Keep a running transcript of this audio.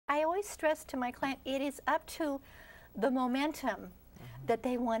I always stress to my client, it is up to the momentum that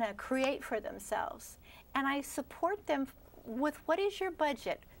they want to create for themselves. And I support them with what is your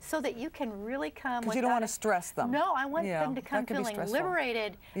budget so that you can really come. Because you don't want to stress them. No, I want them to come feeling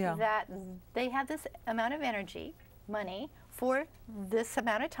liberated that they have this amount of energy, money, for this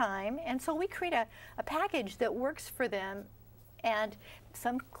amount of time. And so we create a package that works for them. And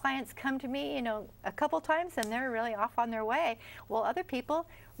some clients come to me, you know, a couple times and they're really off on their way. Well, other people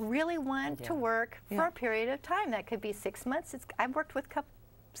really want to work for a period of time. That could be 6 months. I've worked with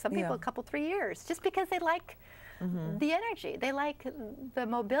some people a couple, 3 years, just because they like the energy. They like the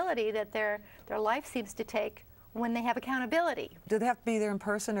mobility that their life seems to take when they have accountability. Do they have to be there in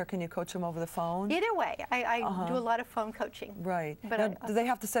person, or can you coach them over the phone? Either way. I do a lot of phone coaching. Right. But now, do they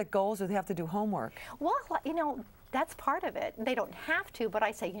have to set goals, or do they have to do homework? Well, you know, that's part of it. They don't have to, but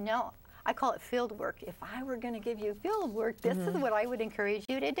I say, you know, I call it field work. If I were going to give you field work, this is what I would encourage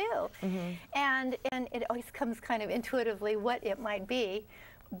you to do. And it always comes kind of intuitively what it might be.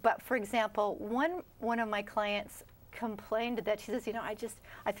 But for example, one of my clients complained that she says, you know, I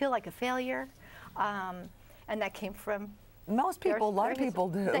feel like a failure. And that came from most people, a lot of people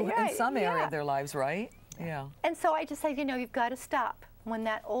do in some area of their lives, right? Yeah. And so I just say, you know, you've got to stop. When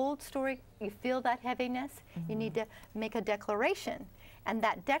that old story, you feel that heaviness, you need to make a declaration. And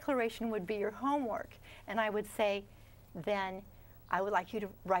that declaration would be your homework. And I would say, then I would like you to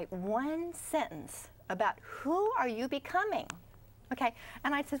write one sentence about who are you becoming. Okay,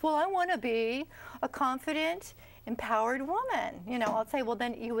 and I said, well, I want to be a confident, empowered woman. You know, I'll say, well,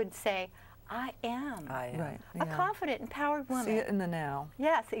 then you would say, I am a confident, empowered woman. See it in the now.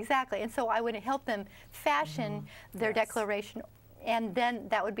 Yes, exactly. And so I would help them fashion their declaration, and then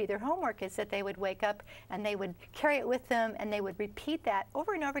that would be their homework, is that they would wake up and they would carry it with them, and they would repeat that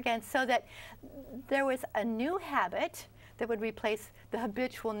over and over again, so that there was a new habit that would replace the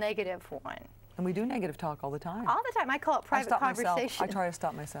habitual negative one. And we do negative talk all the time. All the time. I call it private conversation. I try to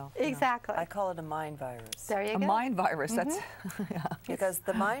stop myself. Exactly. I call it a mind virus. There you go. A mind virus. That's because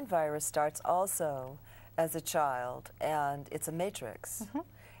the mind virus starts also as a child, and it's a matrix.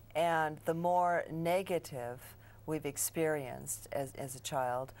 And the more negative we've experienced as a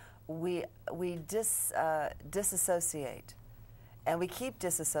child, we disassociate, and we keep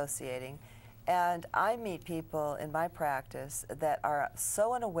disassociating. And I meet people in my practice that are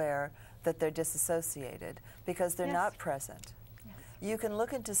so unaware that they're disassociated because they're not present. You can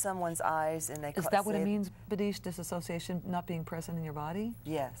look into someone's eyes and they Is that what it means, Badeish, disassociation, not being present in your body?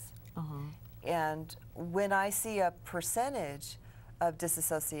 Yes. And when I see a percentage of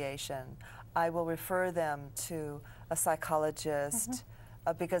disassociation, I will refer them to a psychologist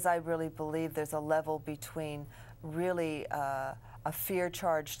because I really believe there's a level between really a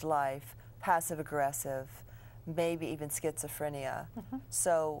fear-charged life, passive-aggressive, maybe even schizophrenia.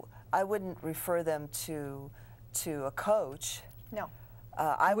 So I wouldn't refer them to a coach. No.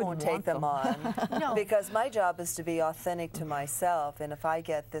 I won't take them on because my job is to be authentic to myself, and if I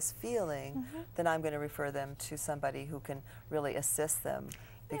get this feeling, then I'm going to refer them to somebody who can really assist them,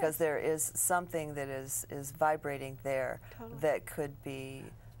 because there is something that is vibrating there that could be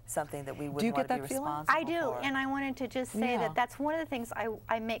something that we wouldn't want to be responsible for. I do, and I wanted to just say that that's one of the things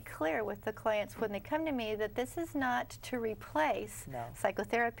I make clear with the clients when they come to me, that this is not to replace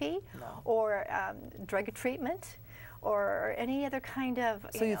psychotherapy or drug treatment or any other kind of,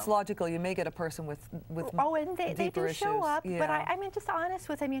 So it's logical. You may get a person with and they do show up, Yeah. but I mean, just honest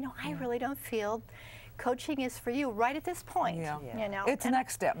with them, you know, I really don't feel coaching is for you right at this point. You know, it's the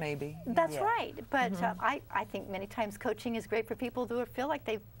next step, maybe. That's right, but I think many times coaching is great for people who feel like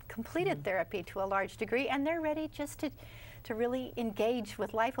they've completed therapy to a large degree, and they're ready just to really engage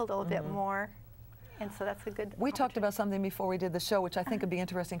with life a little bit more. And so that's a good We talked about something before we did the show, which I think would be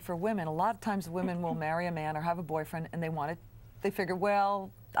interesting for women. A lot of times women will marry a man or have a boyfriend, and they figure, well,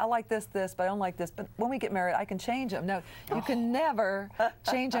 I like this, but I don't like this. But when we get married, I can change them. No, you can never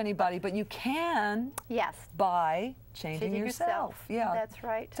change anybody, but you can by changing yourself. Yeah, that's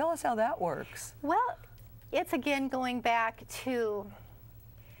right. Tell us how that works. Well, it's again going back to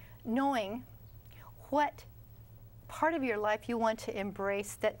knowing what part of your life you want to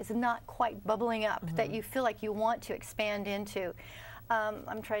embrace that is not quite bubbling up, that you feel like you want to expand into.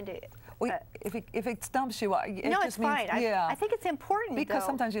 I'm trying to... if it stumps you, no, just it's fine. I think it's important, because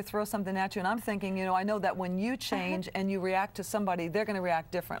sometimes you throw something at you, and I'm thinking, you know, I know that when you change and you react to somebody, they're going to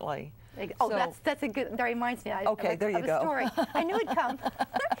react differently. Oh, so, that's a good. That reminds me. There you go. Story. I knew it'd come.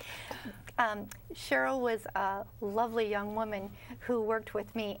 Cheryl was a lovely young woman who worked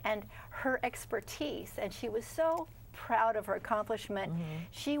with me, and her expertise, and she was so proud of her accomplishment.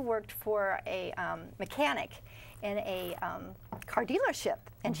 She worked for a mechanic, in a car dealership,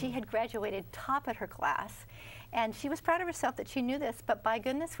 and she had graduated top at her class. And she was proud of herself that she knew this, but by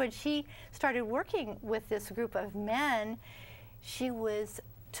goodness, when she started working with this group of men, she was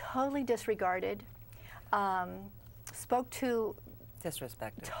totally disregarded, spoke to...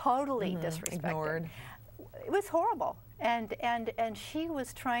 Disrespected. Totally disrespected. Ignored. It was horrible. And she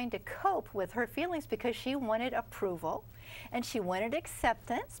was trying to cope with her feelings because she wanted approval, and she wanted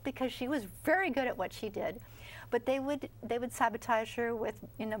acceptance because she was very good at what she did. But they would sabotage her with,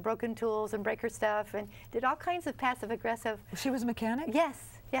 you know, broken tools and break her stuff, and did all kinds of passive aggressive. She was a mechanic? Yes,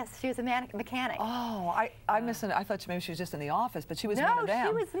 yes, she was a mechanic. Oh, I missed. I thought maybe she was just in the office, but she was no, one of them.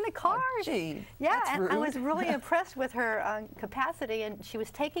 she was in the cars. Oh, gee, yeah, that's and rude. I was really impressed with her capacity, and she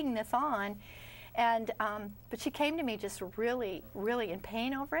was taking this on, and but she came to me just really, really in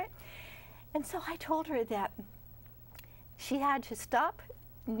pain over it, and so I told her that she had to stop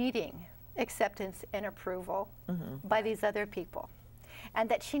needing acceptance and approval by these other people, and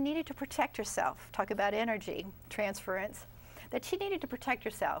that she needed to protect herself. Talk about energy transference. That she needed to protect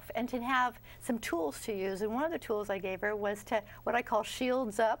herself and to have some tools to use. And one of the tools I gave her was to what I call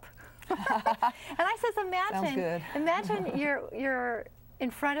shields up. And I says, imagine you're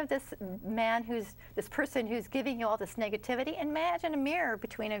in front of this man this person who's giving you all this negativity. Imagine a mirror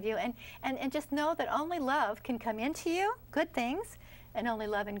between of you, and just know that only love can come into you, good things, and only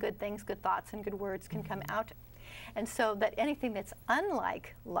love and good things, good thoughts and good words can come out. And so that anything that's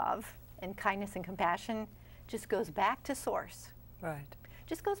unlike love and kindness and compassion just goes back to source. Right.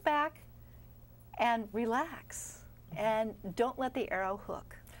 Just goes back and relax and don't let the arrow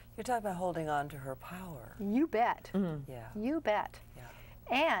hook. You're talking about holding on to her power. You bet. Yeah. You bet.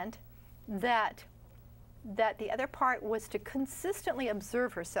 Yeah. And that the other part was to consistently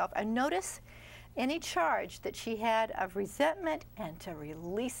observe herself and notice any charge that she had of resentment and to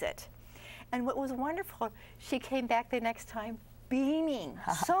release it. And what was wonderful, she came back the next time beaming,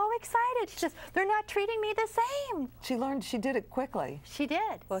 so excited. She says, they're not treating me the same. She learned, she did it quickly. She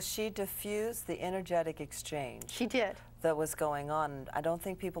did. Well, she diffused the energetic exchange. She did. That was going on. I don't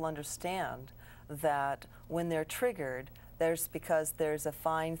think people understand that when they're triggered, because there's a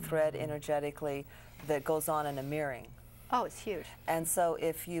fine thread energetically that goes on in a mirroring. Oh, it's huge. And so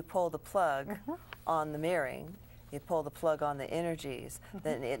if you pull the plug on the mirroring, you pull the plug on the energies,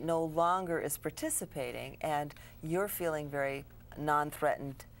 then it no longer is participating, and you're feeling very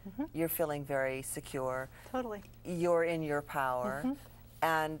non-threatened. You're feeling very secure. Totally. You're in your power,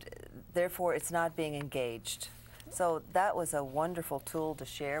 and therefore it's not being engaged. So that was a wonderful tool to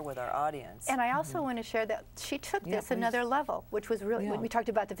share with our audience. And I also want to share that she took this another level, which was really, when we talked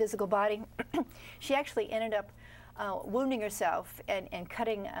about the physical body, she actually ended up wounding herself and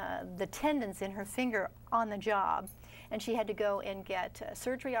cutting the tendons in her finger on the job. And she had to go and get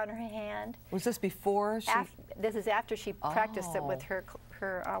surgery on her hand. Was this before she? This is after she practiced it with her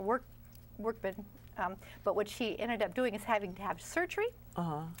workman. But what she ended up doing is having to have surgery.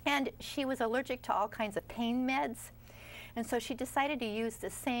 And she was allergic to all kinds of pain meds. And so she decided to use the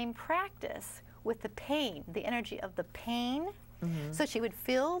same practice with the pain, the energy of the pain. So she would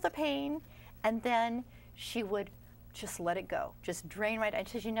feel the pain, and then she would just let it go, just drain right out.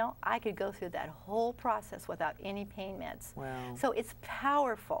 She says, you know, I could go through that whole process without any pain meds. Wow. So it's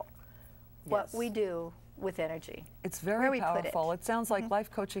powerful what we do with energy. It's very powerful. It sounds like life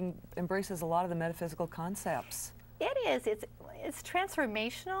coaching embraces a lot of the metaphysical concepts. It is. It's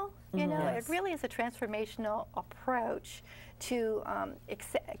transformational. You know, it really is a transformational approach to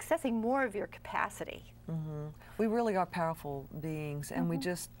accessing more of your capacity. We really are powerful beings, and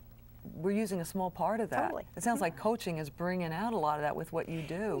we're using a small part of that. Totally. It sounds like coaching is bringing out a lot of that with what you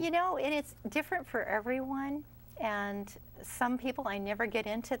do. You know, and it's different for everyone, and some people, I never get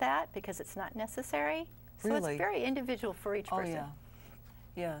into that because it's not necessary. So it's very individual for each person. Oh,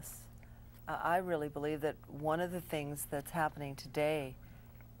 yeah. Yes. I really believe that one of the things that's happening today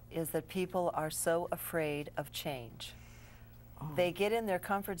is that people are so afraid of change. They get in their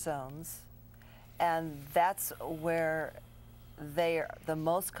comfort zones, and that's where they're the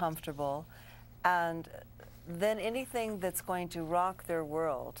most comfortable, and then anything that's going to rock their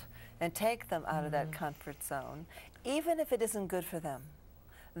world and take them out of that comfort zone, even if it isn't good for them,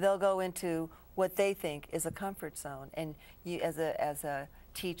 they'll go into what they think is a comfort zone. And you, as a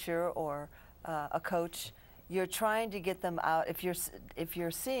teacher or a coach, you're trying to get them out. If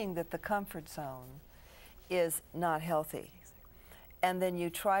you're seeing that the comfort zone is not healthy, and then you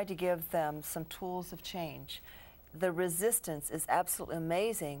try to give them some tools of change, the resistance is absolutely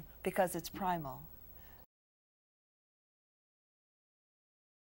amazing because it's primal.